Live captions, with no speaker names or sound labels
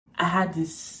I had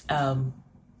this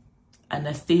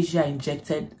anesthesia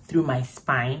injected through my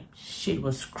spine. Shit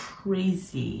was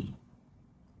crazy.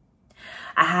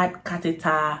 I had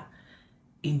catheter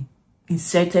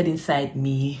inserted inside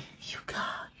me. You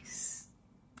guys,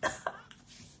 I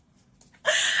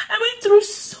went through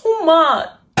so much.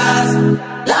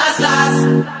 Last,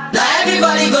 now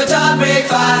everybody go to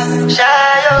breakfast.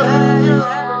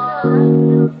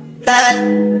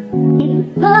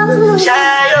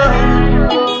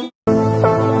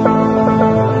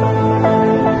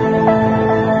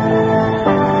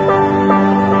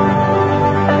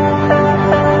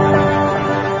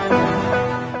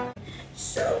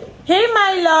 Hey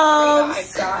my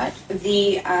loves, I got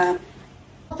the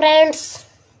friends,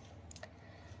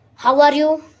 how are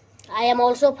you? I am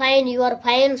also fine. You are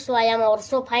fine, so I am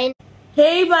also fine.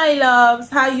 Hey my loves,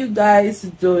 how you guys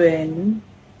doing?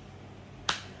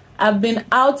 I've been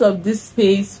out of this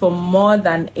space for more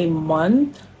than a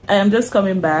month. I am just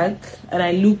coming back and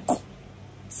I look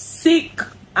sick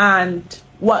and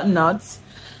whatnot,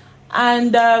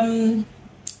 and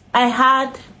I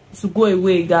had to go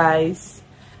away, guys.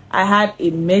 I had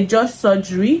a major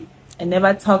surgery. I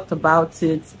never talked about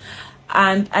it,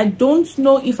 and I don't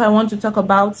know if I want to talk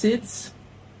about it.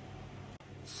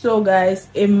 So guys,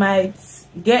 it might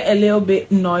get a little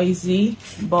bit noisy,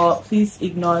 but please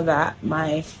ignore that.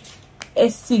 My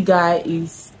AC guy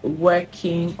is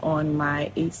working on my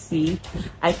AC.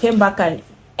 I came back and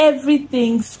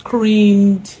everything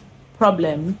screamed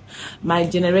problem. My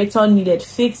generator needed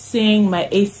fixing, my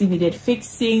AC needed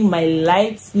fixing, my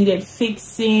lights needed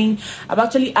fixing. I've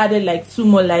actually added like 2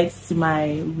 more lights to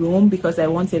my room because I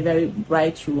want a very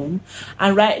bright room,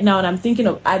 and right now I'm thinking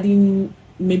of adding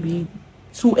maybe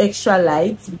 2 extra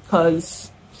lights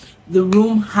because the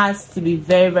room has to be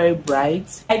very, very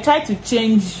bright. I tried to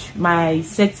change my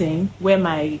setting where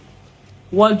my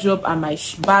wardrobe and my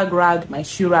bag rag, my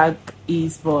shoe rag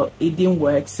is, but it didn't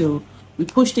work, so we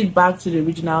pushed it back to the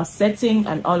original setting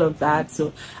and all of that.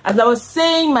 So as I was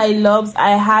saying, my loves,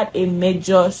 I had a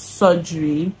major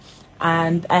surgery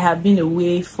and I have been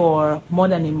away for more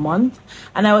than a month,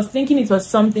 and I was thinking it was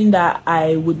something that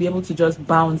I would be able to just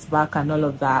bounce back and all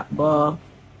of that, but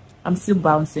I'm still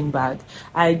bouncing back.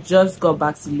 I just got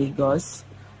back to Lagos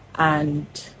and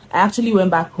I actually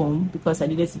went back home because I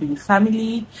needed to be with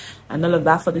family and all of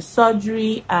that for the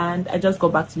surgery, and I just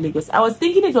got back to Lagos. I was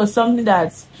thinking it was something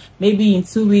that maybe in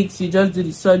 2 weeks you just do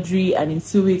the surgery and in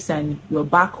 2 weeks and you're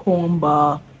back home,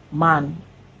 but man,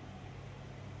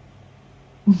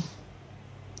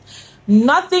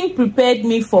 nothing prepared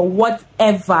me for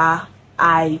whatever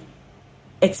I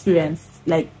experienced.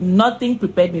 Like nothing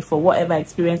prepared me for whatever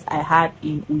experience I had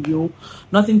in Uyo.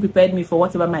 Nothing prepared me for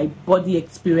whatever my body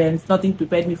experienced. Nothing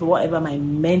prepared me for whatever my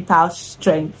mental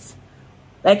strength.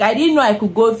 Like I didn't know I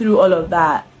could go through all of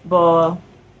that, but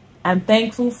I'm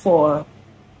thankful for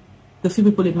the few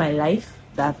people in my life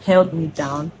that have held me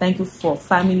down. Thankful for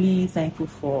family. Thankful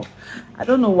for, I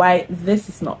don't know why this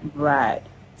is not right.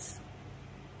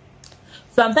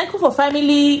 So I'm thankful for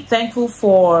family, thankful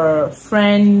for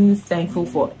friends, thankful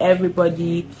for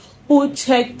everybody who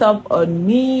checked up on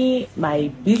me, my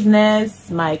business,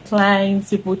 my clients,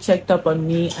 people checked up on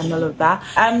me and all of that.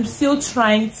 I'm still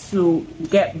trying to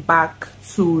get back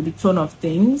to the tone of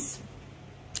things.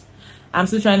 I'm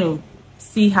still trying to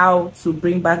see how to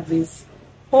bring back this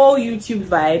whole YouTube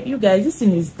vibe. You guys, this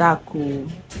thing is dark, cool.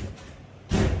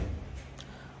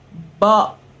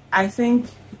 But I think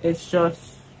it's just...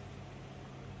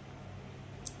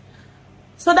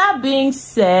 So that being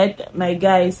said, my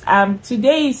guys,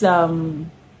 today is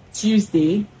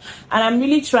Tuesday, and I'm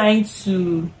really trying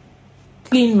to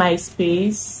clean my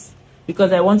space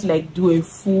because I want to like do a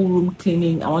full room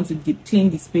cleaning. I want to deep clean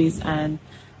the space, and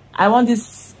I want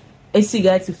this AC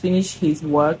guy to finish his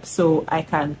work so I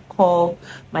can call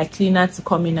my cleaner to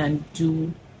come in and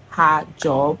do her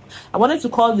job. I wanted to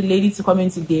call the lady to come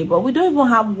in today, but we don't even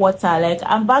have water. Like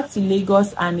I'm back to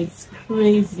Lagos and it's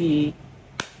crazy,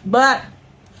 but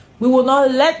we will not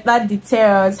let that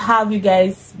deter us. How have you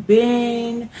guys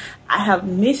been? I have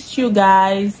missed you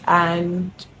guys,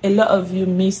 and a lot of you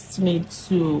missed me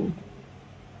too.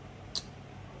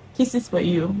 Kisses for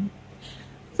you.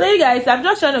 So you guys, I'm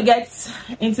just trying to get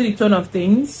into the tone of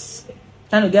things,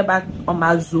 trying to get back on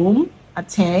my Zoom at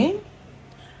 10.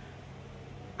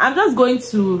 I'm just going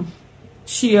to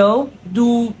chill,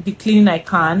 do the cleaning I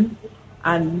can,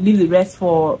 and leave the rest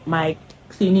for my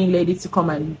cleaning lady to come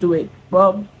and do it.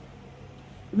 Well,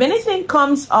 if anything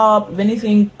comes up, if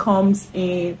anything comes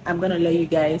in, I'm gonna let you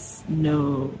guys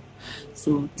know.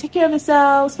 So take care of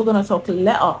yourselves. We're gonna talk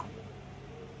later.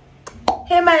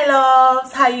 Hey my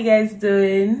loves, how you guys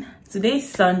doing?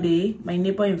 Today's Sunday. My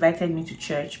neighbor invited me to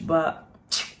church, but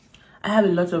I have a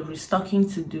lot of restocking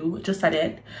to do.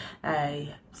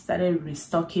 I started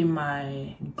restocking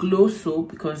my glow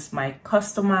soap because my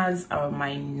customers are on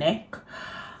my neck.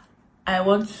 I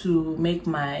want to make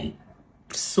my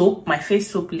soap, my face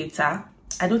soap later.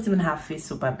 I don't even have face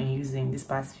soap I've been using this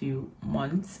past few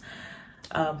months.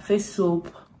 Face soap,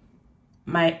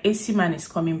 my AC man is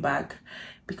coming back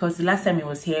because the last time he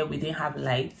was here we didn't have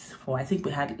lights. I think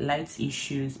we had lights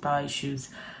issues, power issues.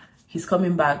 He's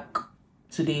coming back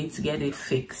today to get it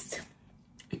fixed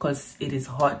because it is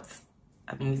hot.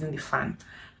 I've been using the fan.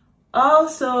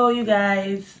 Also, you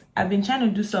guys, I've been trying to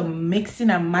do some mixing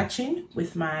and matching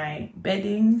with my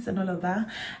beddings and all of that.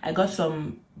 I got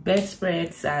some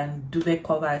bedspreads and duvet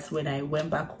covers when I went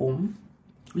back home,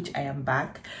 which I am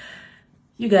back.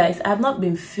 You guys, I've not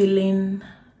been feeling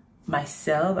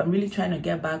myself. I'm really trying to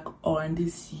get back on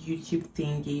this YouTube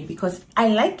thingy because I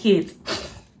like it.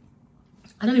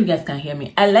 I don't know if you guys can hear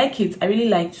me. I like it. I really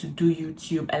like to do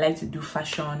YouTube. I like to do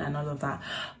fashion and all of that.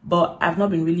 But I've not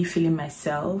been really feeling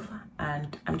myself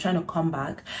and I'm trying to come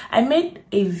back. I made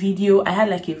a video. I had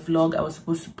like a vlog I was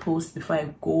supposed to post before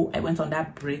I go. I went on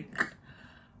that break.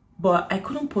 But I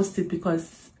couldn't post it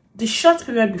because the short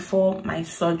period before my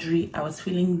surgery, I was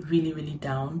feeling really, really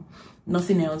down.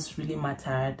 Nothing else really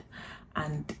mattered.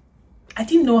 And I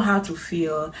didn't know how to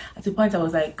feel. At the point I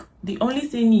was like, the only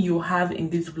thing you have in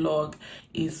this vlog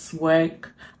is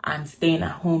work and staying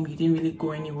at home. You didn't really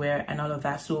go anywhere and all of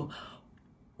that. So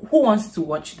who wants to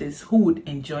watch this? Who would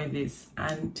enjoy this?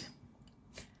 And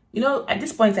you know, at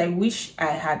this point I wish I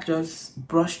had just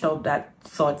brushed up that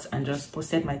thought and just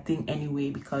posted my thing anyway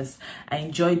because I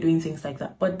enjoy doing things like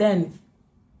that. But then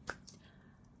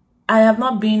I have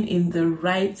not been in the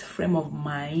right frame of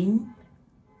mind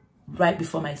right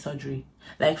before my surgery.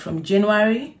 Like from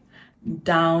January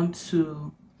down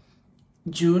to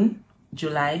June,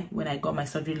 July, when I got my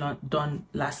surgery done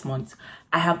last month,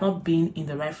 I have not been in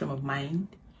the right frame of mind.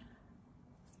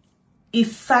 It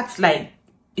sat like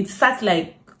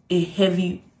a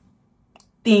heavy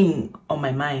thing on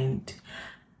my mind.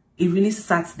 It really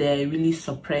sat there. It really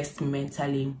suppressed me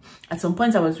mentally. At some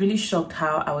point I was really shocked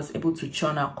how I was able to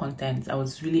churn out content. I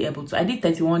was really able to. I did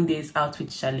 31 days outfit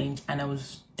challenge and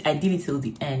I did it till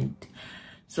the end.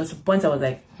 So at some point I was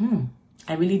like,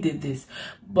 I really did this.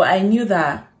 But I knew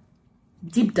that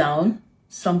deep down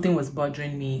something was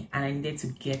bothering me and I needed to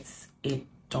get it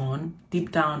done.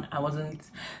 Deep down I wasn't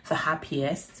the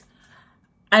happiest.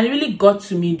 And it really got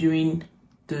to me during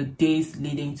the days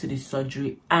leading to the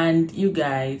surgery. And you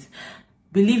guys,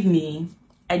 believe me,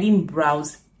 I didn't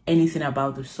browse anything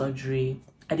about the surgery.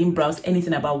 I didn't browse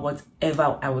anything about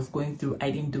whatever I was going through.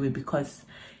 I didn't do it because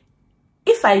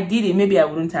if I did it, maybe I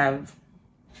wouldn't have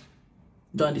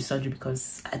done the surgery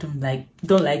because I don't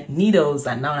like needles,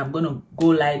 and now I'm gonna go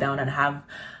lie down and have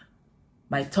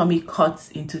my tummy cut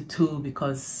into two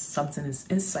because something is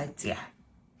inside there.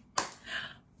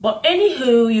 But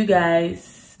anywho, you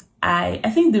guys, I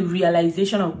think the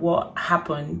realization of what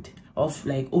happened, of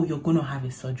like, oh, you're gonna have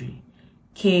a surgery,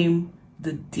 came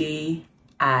the day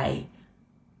I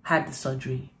had the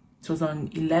surgery. It was on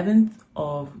 11th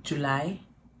of July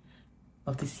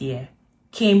of this year.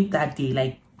 Came that day.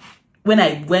 Like when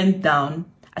I went down,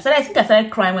 I think I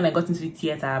started crying when I got into the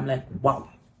theater. I'm like, wow,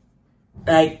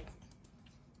 like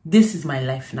this is my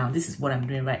life now. This is what I'm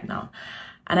doing right now.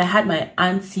 And I had my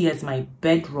auntie as my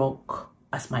bedrock,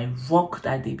 as my rock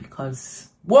that day because,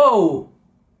 whoa,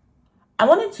 I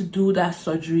wanted to do that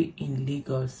surgery in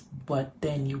Lagos, but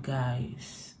then you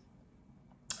guys,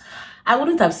 I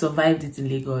wouldn't have survived it in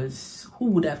Lagos. Who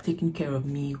would have taken care of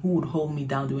me? Who would hold me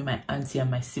down the way my auntie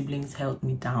and my siblings held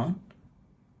me down?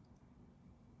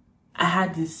 I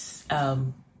had this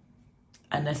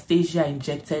anesthesia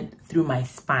injected through my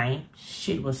spine.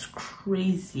 Shit was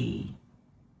crazy.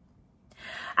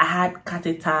 I had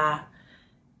catheter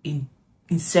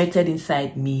inserted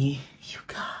inside me. You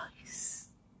guys,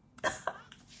 I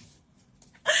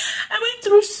went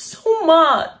through so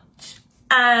much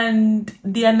and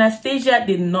the anesthesia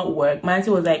did not work. My auntie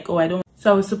was like, oh, I don't.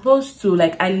 So I was supposed to,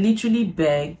 like, I literally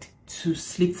begged to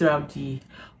sleep throughout the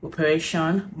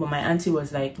operation, but my auntie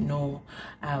was like, no,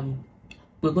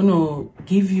 we're going to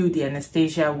give you the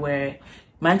anesthesia where,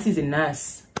 my auntie's a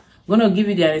nurse, we're going to give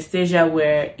you the anesthesia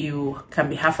where you can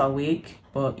be half awake,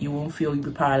 but you won't feel, you'll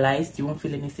be paralyzed, you won't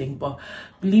feel anything. But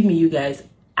believe me, you guys,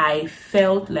 I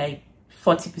felt like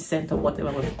 40% of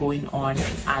whatever was going on.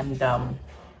 And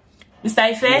Mr.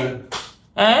 Ife, eh?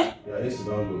 Yeah, it's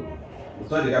don't go.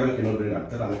 Tell the guy make you no bring.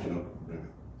 Tell him make you no bring.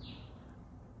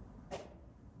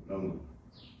 Don't go.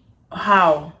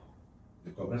 How?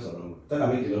 The compressor don't go. Tell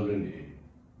him make you no bring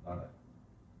the ladder.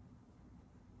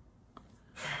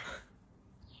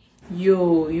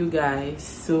 Yo, you guys,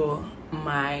 so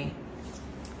my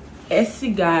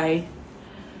AC guy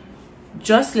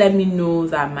just let me know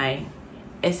that my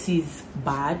AC is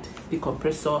bad, the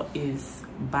compressor is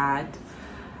bad,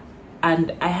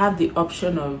 and I have the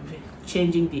option of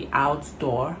changing the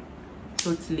outdoor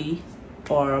totally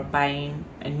or buying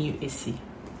a new AC.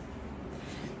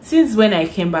 Since when I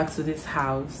came back to this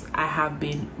house, I have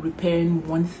been repairing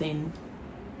one thing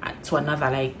to another.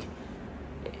 Like,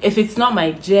 if it's not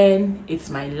my gen, it's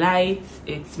my lights,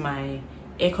 it's my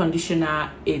air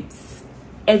conditioner, it's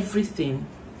everything.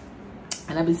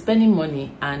 And I've been spending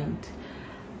money and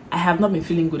I have not been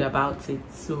feeling good about it.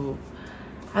 So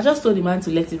I just told the man to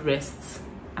let it rest.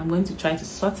 I'm going to try to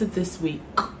sort it this week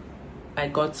by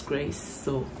God's grace.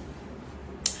 So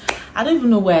I don't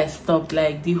even know where I stopped.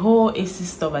 Like, the whole AC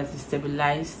stuff has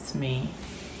destabilized me.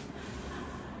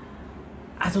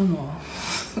 I don't know.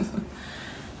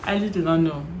 I really do not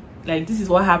know. Like, this is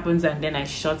what happens and then I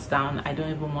shut down. I don't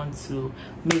even want to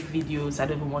make videos. I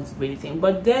don't even want to do anything.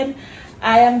 But then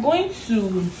I am going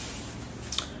to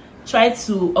try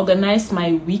to organize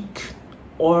my week,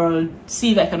 or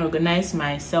see if I can organize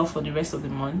myself for the rest of the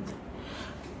month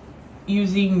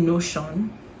using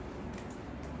Notion.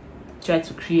 Try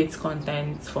to create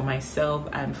content for myself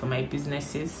and for my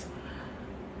businesses.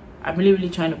 I'm really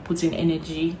trying to put in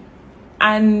energy.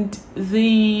 And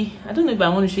I don't know if I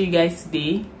want to show you guys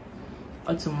today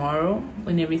or tomorrow,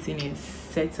 when everything is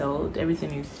settled,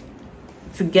 everything is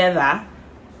together.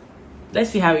 Let's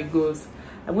see how it goes.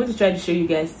 I'm going to try to show you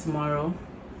guys tomorrow.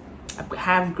 I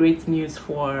have great news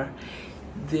for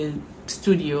the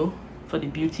studio, for the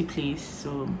beauty place.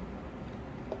 So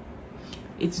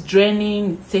it's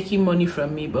draining, it's taking money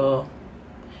from me, but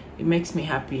it makes me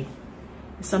happy.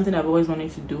 It's something I've always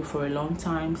wanted to do for a long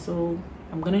time. So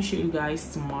I'm gonna show you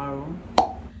guys tomorrow.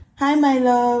 Hi my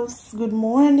loves, good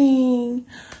morning.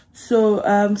 So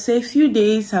so a few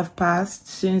days have passed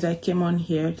since I came on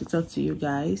here to talk to you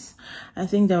guys. I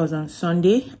think that was on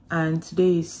Sunday and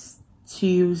today is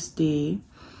Tuesday,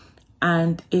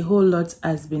 and a whole lot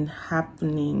has been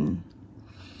happening.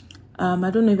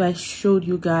 I don't know if I showed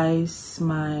you guys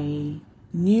my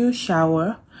new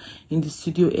shower in the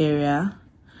studio area.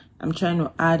 I'm trying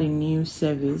to add a new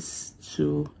service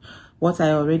to what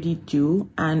I already do,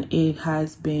 and it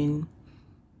has been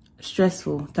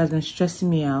stressful. It has been stressing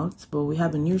me out, but we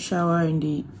have a new shower in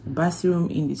the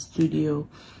bathroom in the studio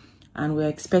and we're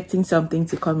expecting something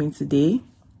to come in today.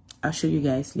 I'll show you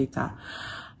guys later.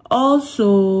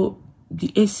 Also,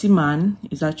 the AC man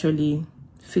is actually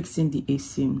fixing the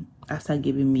AC after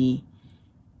giving me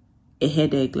a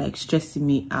headache, like stressing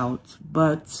me out.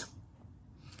 But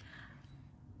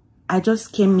I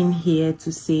just came in here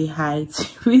to say hi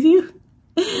with you.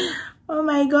 Oh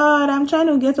my God, I'm trying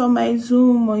to get on my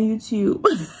Zoom on YouTube.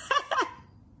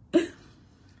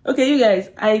 Okay, you guys,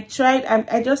 I tried,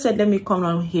 I just said let me come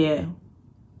on here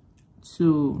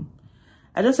to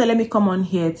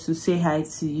say hi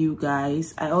to you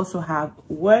guys. I also have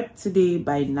work today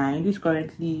by 9. It's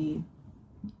currently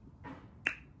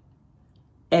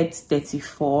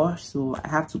 8:34, so I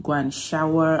have to go and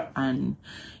shower and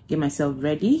get myself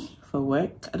ready for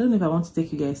work. I don't know if I want to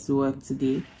take you guys to work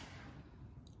today,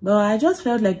 but I just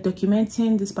felt like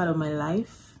documenting this part of my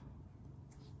life.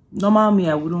 Normal me,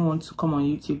 I wouldn't want to come on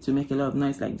YouTube to make a lot of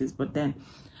noise like this, but then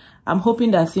I'm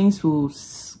hoping that things will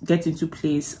get into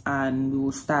place and we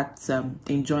will start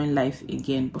enjoying life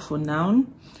again. But for now,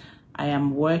 I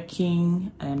am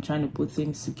working. I am trying to put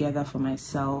things together for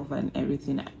myself and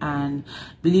everything. And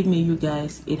believe me, you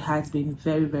guys, it has been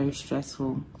very, very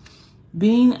stressful.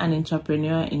 Being an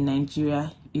entrepreneur in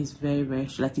Nigeria is very, very,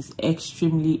 like, it's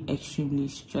extremely, extremely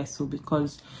stressful,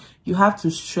 because you have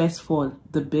to stress for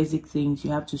the basic things.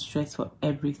 You have to stress for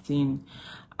everything.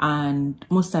 And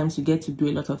most times you get to do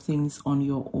a lot of things on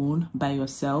your own, by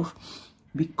yourself,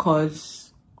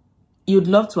 because you'd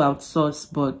love to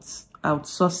outsource, but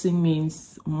outsourcing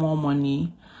means more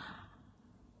money.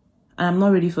 And I'm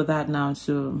not ready for that now.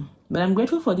 So, but I'm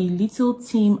grateful for the little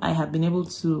team I have been able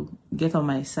to get on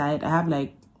my side. I have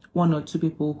like 1 or 2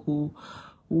 people who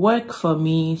work for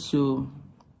me, so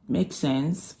makes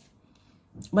sense.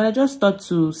 But I just thought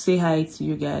to say hi to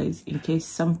you guys in case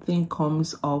something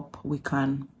comes up, we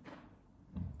can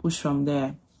push from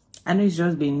there. I know it's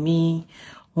just been me,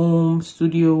 home,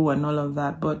 studio, and all of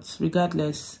that, but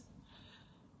regardless,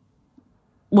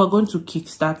 we're going to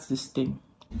kickstart this thing.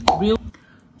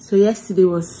 So yesterday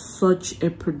was such a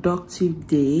productive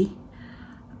day.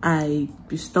 I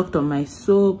restocked on my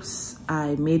soaps,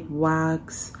 I made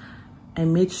wax, I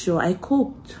made sure I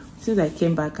cooked. Since I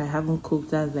came back, I haven't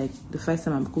cooked. That's like the first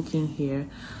time I'm cooking here.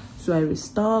 So I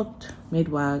restocked, made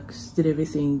wax, did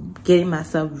everything, getting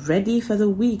myself ready for the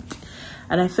week.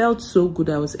 And I felt so good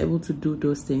I was able to do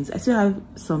those things. I still have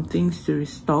some things to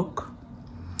restock,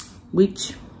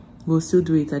 which we'll still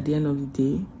do it at the end of the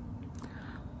day.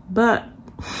 But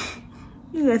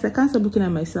you guys, I can't stop looking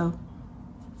at myself.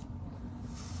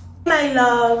 My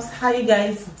loves, how you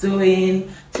guys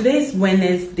doing? Today is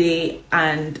Wednesday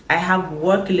and I have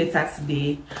work later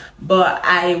today, but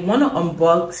I want to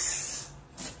unbox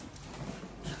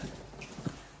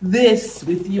this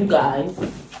with you guys.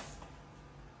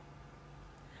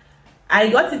 I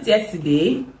got it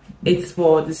yesterday. It's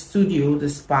for the studio, the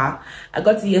spa. I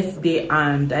got it yesterday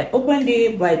and I opened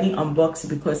it, but I didn't unbox it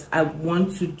because I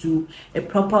want to do a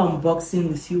proper unboxing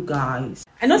with you guys.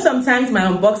 I know sometimes my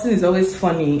unboxing is always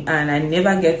funny and I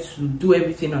never get to do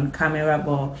everything on camera,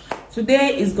 but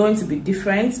today is going to be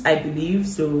different, I believe.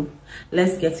 So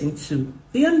let's get into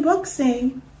the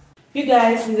unboxing. You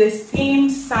guys, it's a steam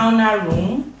sauna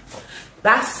room.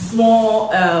 That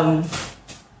small,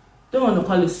 don't want to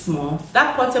call it small,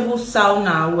 that portable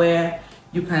sauna where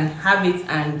you can have it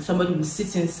and somebody will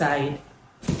sit inside.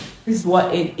 This is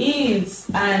what it is,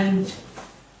 and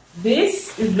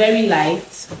this is very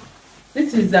light.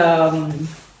 This is a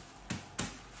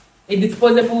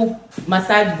disposable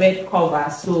massage bed cover,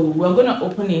 so we're gonna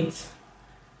open it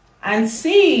and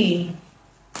see.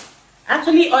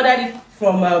 Actually ordered it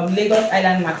from Lagos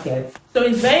Island Market, so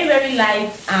it's very, very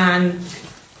light, and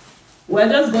we're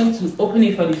just going to open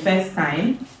it for the first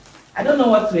time. I don't know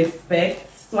what to expect.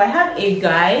 So I have a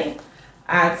guy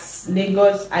at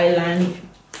Lagos Island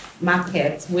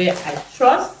Market where I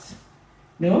trust,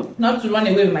 no, not to run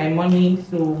away with my money.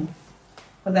 So,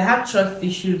 because I have trust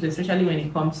issues, especially when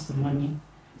it comes to money.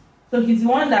 So he's the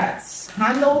one that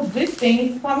handles this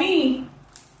thing for me.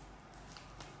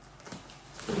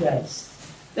 So guys,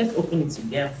 let's open it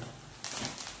together.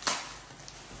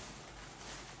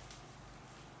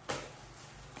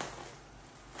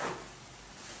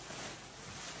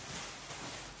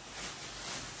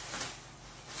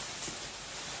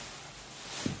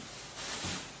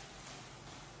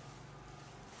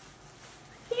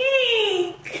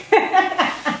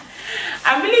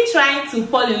 I'm really trying to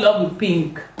fall in love with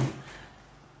pink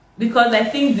because I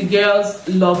think the girls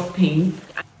love pink.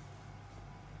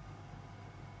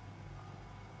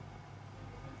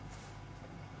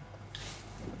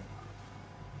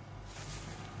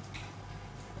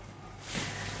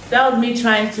 That was me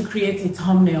trying to create a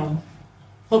thumbnail.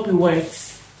 Hope it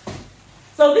works.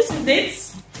 So this is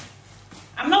it.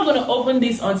 I'm not going to open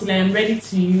this until I am ready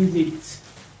to use it.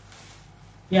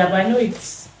 Yeah, but I know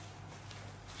it's...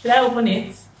 Should I open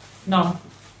it? No.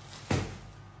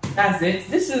 That's it.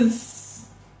 This is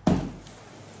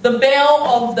the bell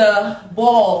of the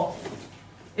ball,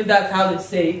 if that's how they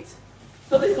say it.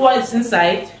 So this is what is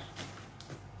inside,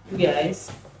 you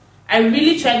guys. I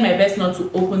really tried my best not to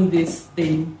open this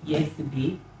thing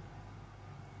yesterday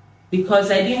because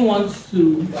I didn't want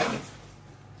to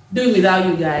do it without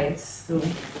you guys. So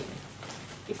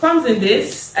it comes in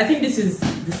this. I think this is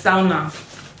the sauna.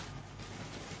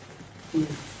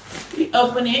 We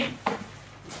open it.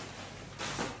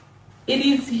 It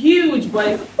is huge, but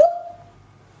it's...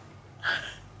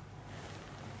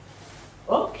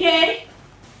 okay,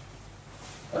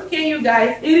 you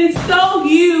guys, it is so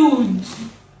huge.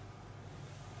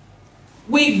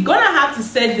 We're gonna have to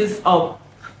set this up,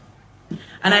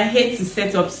 and I hate to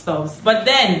set up stuff, but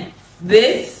then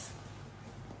this,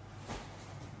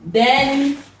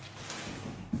 then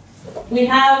we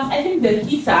have, I think, the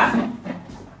heater.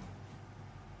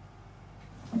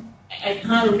 I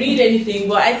can't read anything,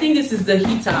 but I think this is the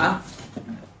heater.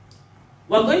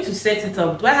 We're going to set it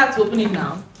up. Do I have to open it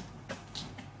now?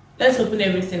 Let's open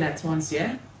everything at once,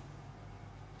 yeah?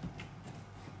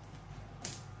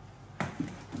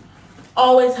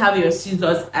 Always have your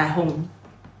scissors at home.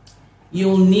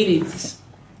 You'll need it.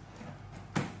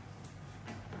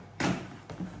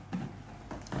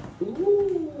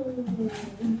 Ooh.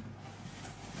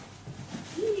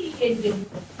 It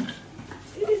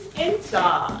is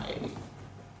inside.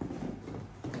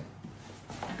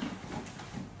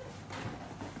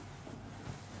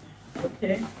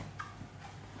 Okay.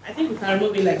 I think we can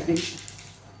remove it like this.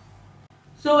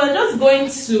 So we're just going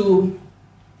to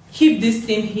keep this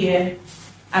thing here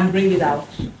and bring it out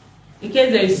in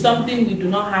case there is something we do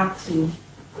not have to.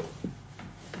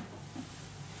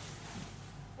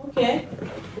 Okay,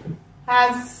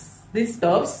 has these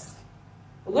stuffs.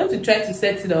 We're going to try to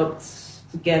set it up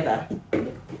together.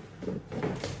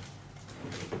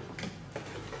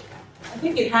 I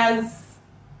think it has,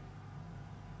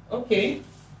 okay,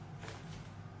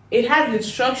 it has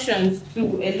instructions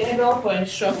too, a label for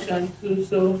instructions too.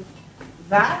 So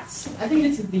that, I think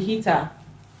this is the heater.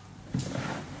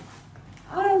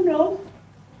 I don't know.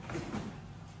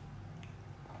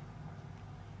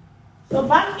 So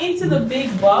back into the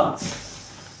big box.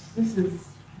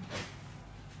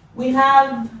 We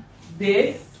have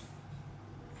this.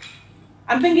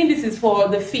 I'm thinking this is for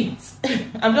the feet.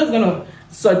 I'm just gonna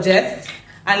suggest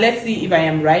and let's see if I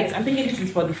am right. I'm thinking this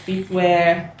is for the feet,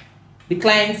 where the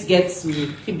clients get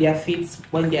to keep their feet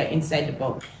when they are inside the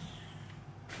box.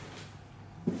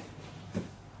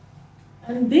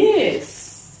 And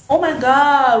this, oh my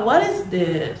god, what is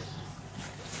this?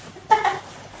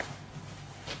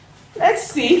 Let's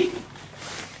see.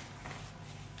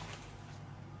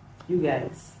 You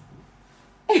guys.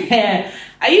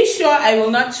 Are you sure I will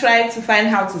not try to find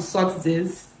how to sort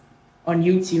this on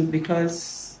YouTube?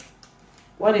 Because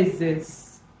what is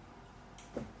this?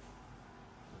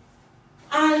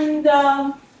 And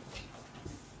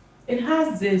it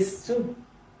has this too.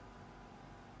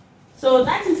 So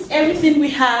that is everything we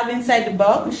have inside the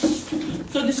box.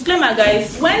 So disclaimer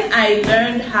guys, when I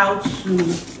learned how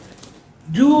to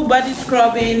do body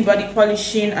scrubbing, body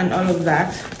polishing and all of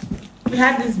that, we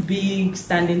had this big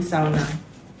standing sauna.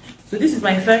 So this is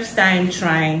my first time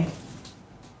trying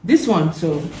this one.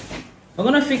 So we're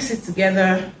gonna fix it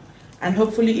together and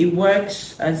hopefully it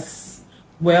works as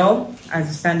well as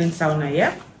the standing sauna.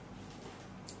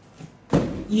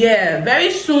 Yeah,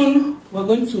 very soon we're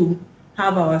going to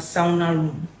have our sauna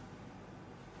room.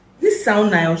 This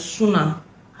sauna or sauna,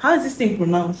 how is this thing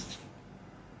pronounced?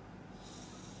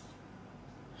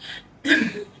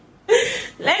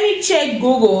 Let me check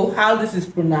Google how this is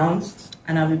pronounced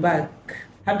and I'll be back.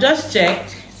 I've just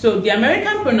checked. So the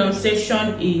American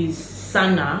pronunciation is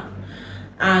sauna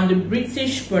and the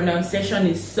British pronunciation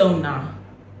is sauna.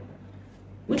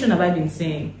 Which one have I been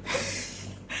saying?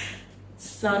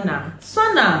 Sauna.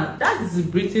 Sauna. That is the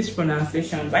British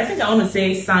pronunciation. But I think I want to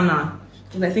say sauna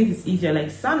because I think it's easier, like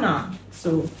sauna.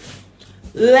 So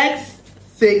let's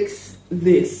fix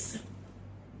this.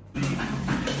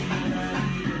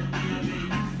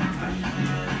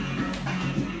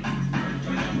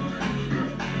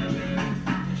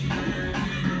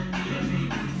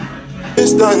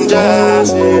 It's done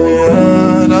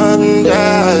jazzy, done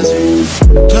jazzy.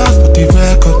 Just for the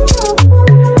record,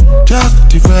 just for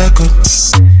the record.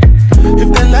 If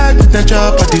they like the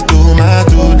chop at the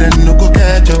tomato, then no go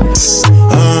catch up.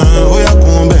 Oh yeah,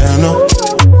 come bear no.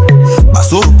 I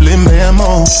so blame me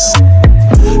more.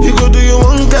 You go do your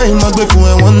one time, I go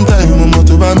for one time, I'm not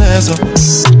to buy mess up.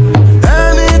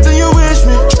 Anything you wish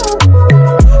me,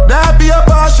 that be a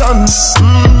passion.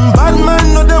 Bad man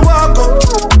no they walk up.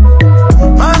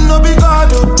 Man no be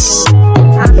God up.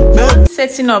 I'm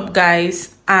setting up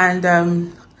guys, and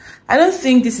I don't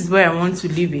think this is where I want to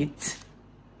leave it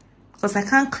because I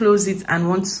can't close it and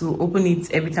want to open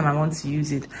it every time I want to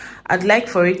use it. I'd like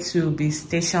for it to be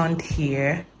stationed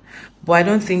here, but I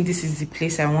don't think this is the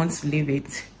place I want to leave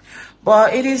it.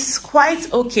 But it is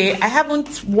quite okay. I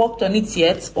haven't worked on it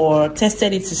yet or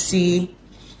tested it to see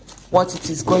what it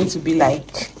is going to be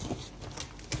like.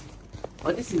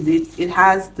 But this is it. It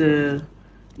has the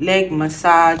leg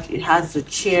massage, it has the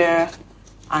chair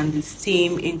and the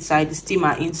steam inside, the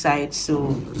steamer inside.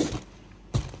 So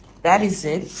that is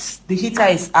it. The heater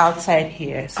is outside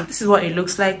here. So this is what it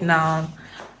looks like now.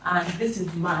 And this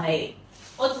is my,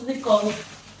 what is it called?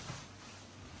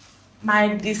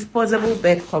 My disposable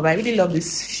bed cover. I really love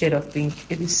this shade of pink.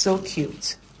 It is so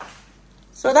cute.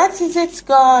 So that is it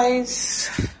guys.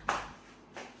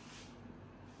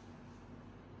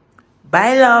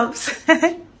 Bye loves.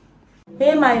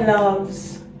 Hey my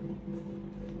loves.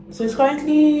 So it's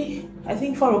currently I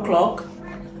think 4 o'clock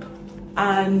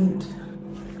and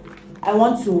I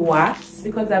want to wax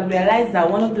because I've realized that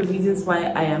one of the reasons why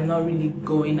I am not really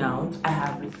going out, I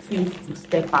have refused to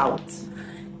step out,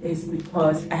 is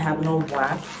because I have not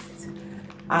waxed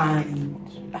and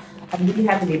I'm really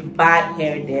having a bad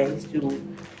hair day. So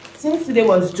since today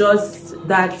was just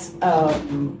that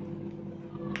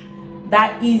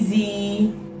that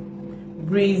easy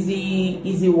breezy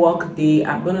easy work day,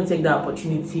 I'm gonna take the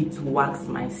opportunity to wax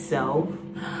myself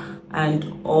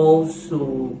and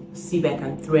also see if I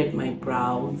can thread my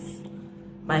brows.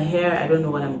 My hair, I don't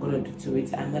know what I'm gonna do to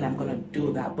it, and then I'm gonna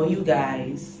do that. But you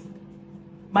guys,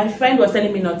 my friend was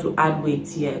telling me not to add weight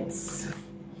yet,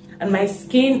 and my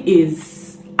skin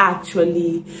is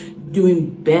actually doing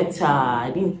better.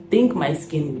 I didn't think my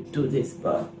skin would do this,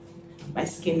 but my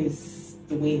skin is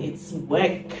doing its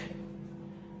work.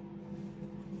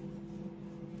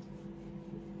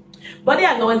 Body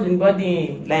has always been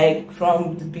bodying, like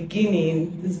from the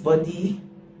beginning. This body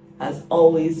has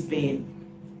always been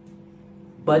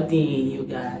bodying, you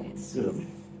guys. So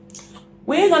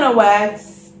we're gonna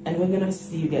wax and we're gonna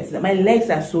see you guys. My legs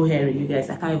are so hairy, you guys.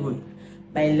 I can't even.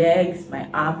 My legs, my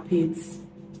armpits,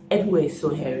 everywhere is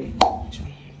so hairy.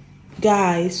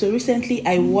 Guys, so recently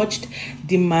I watched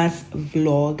Dima's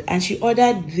vlog and she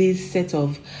ordered this set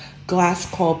of glass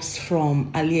cups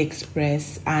from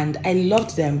AliExpress and I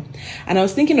loved them and I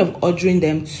was thinking of ordering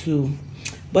them too.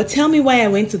 But tell me why I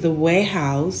went to the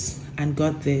warehouse and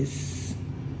got this.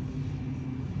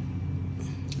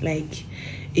 Like,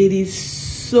 it is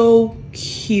so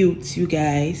cute, you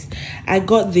guys. I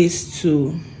got this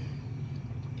too.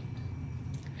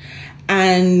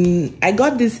 And I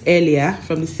got this earlier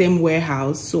from the same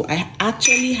warehouse. So I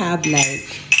actually have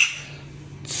like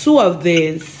 2 of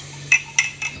this.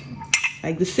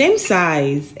 Like the same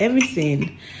size,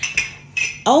 everything.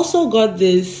 I also got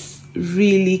this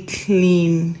really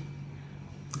clean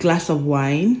glass of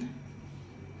wine.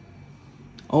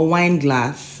 Or wine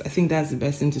glass. I think that's the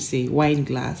best thing to say. Wine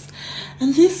glass.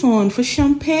 And this one for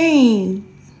champagne.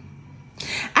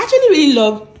 I actually really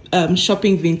love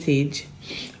shopping vintage.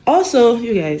 Also,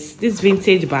 you guys, this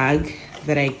vintage bag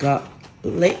that I got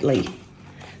lately,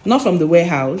 not from the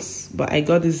warehouse, but I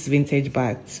got this vintage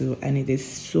bag too, and it is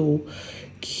so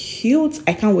cute.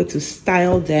 I can't wait to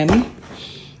style them,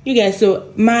 you guys.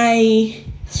 So my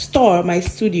store, my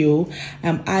studio,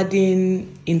 I'm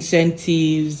adding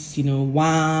incentives, you know,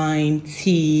 wine,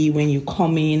 tea when you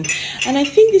come in, and I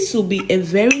think this will be a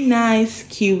very nice,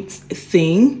 cute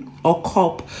thing or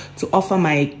cup to offer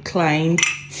my client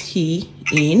tea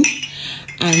in,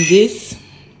 and this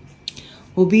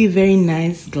will be a very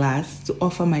nice glass to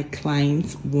offer my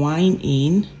clients wine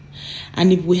in.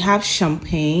 And if we have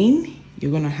champagne,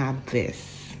 you're gonna have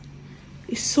this.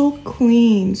 It's so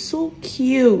clean, so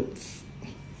cute.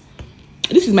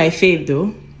 This is my fave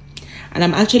though, and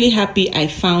I'm actually happy I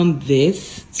found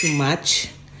this to match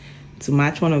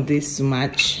one of these to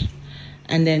match.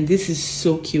 And then this is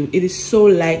so cute. It is so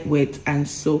lightweight and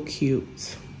so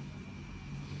cute.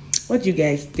 What do you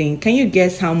guys think? Can you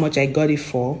guess how much I got it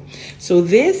for? So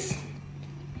this,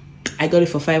 I got it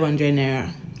for 500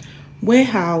 naira.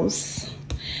 Warehouse,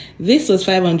 this was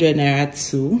 500 naira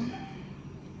too.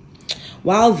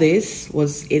 While this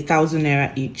was 1,000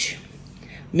 naira each,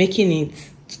 making it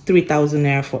 3,000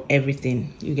 naira for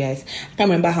everything, you guys. I can't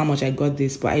remember how much I got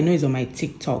this, but I know it's on my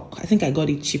TikTok. I think I got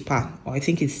it cheaper, or I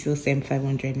think it's still same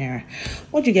 500 naira.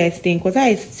 What do you guys think? Was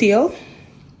I still?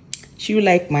 Should you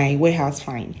like my warehouse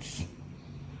finds?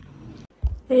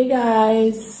 Hey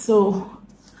guys, so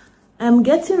I'm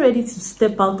getting ready to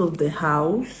step out of the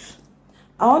house.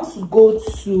 I want to go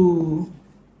to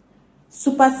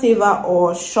Super Saver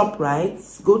or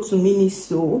ShopRite, go to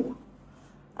Miniso,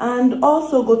 and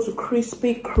also go to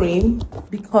Krispy Kreme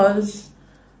because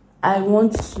I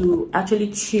want to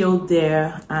actually chill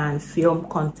there and film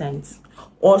content,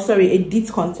 or sorry, edit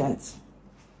content,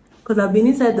 because I've been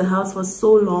inside the house for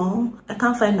so long. I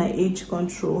can't find my age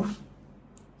control.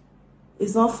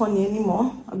 It's not funny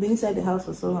anymore. I've been inside the house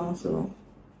for so long. So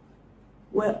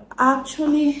we're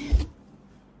actually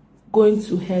going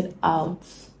to head out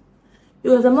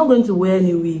because I'm not going to wear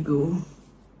any wig.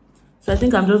 So I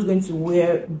think I'm just going to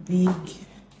wear big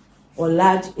or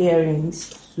large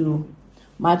earrings to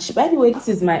match. By the way, this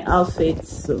is my outfit,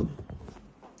 so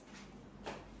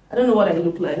I don't know what I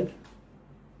look like.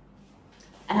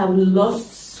 I have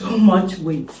lost so much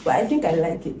weight, but I think I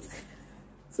like it.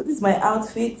 So this is my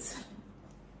outfit.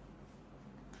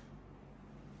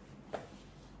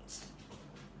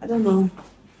 I don't know,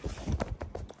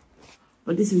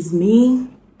 but this is me.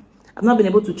 I've not been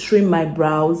able to trim my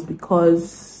brows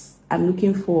because I'm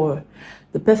looking for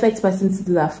the perfect person to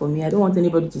do that for me. I don't want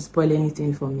anybody to spoil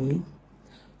anything for me.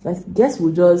 So I guess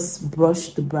we'll just brush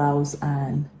the brows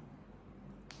and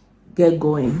get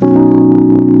going.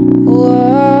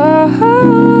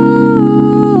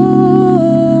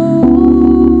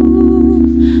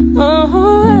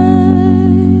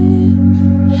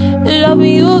 Love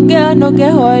you, girl, no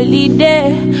get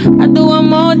holiday. I do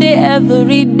them all day,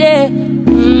 every day.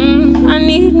 I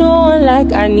need no one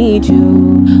like I need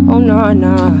you. Oh no,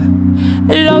 no.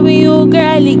 Love you,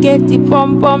 girl, you get the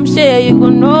pom pom shit. You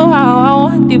gon' know how I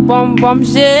want the pom pom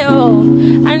shit. Oh,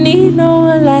 I need no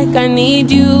one like I need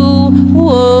you.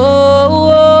 Whoa,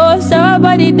 whoa, so my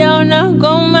body down and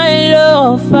go my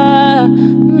lover.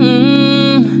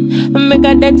 Make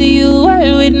a that to you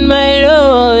while with my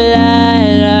love,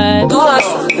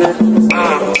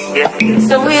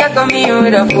 So we are coming here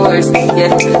with a force,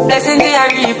 yeah. Blessing the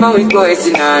reap and we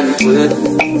coursing on foot.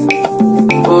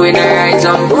 Oh, in a rise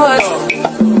on board.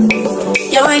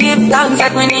 Yeah, we give thanks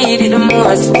like we need it the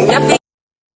most.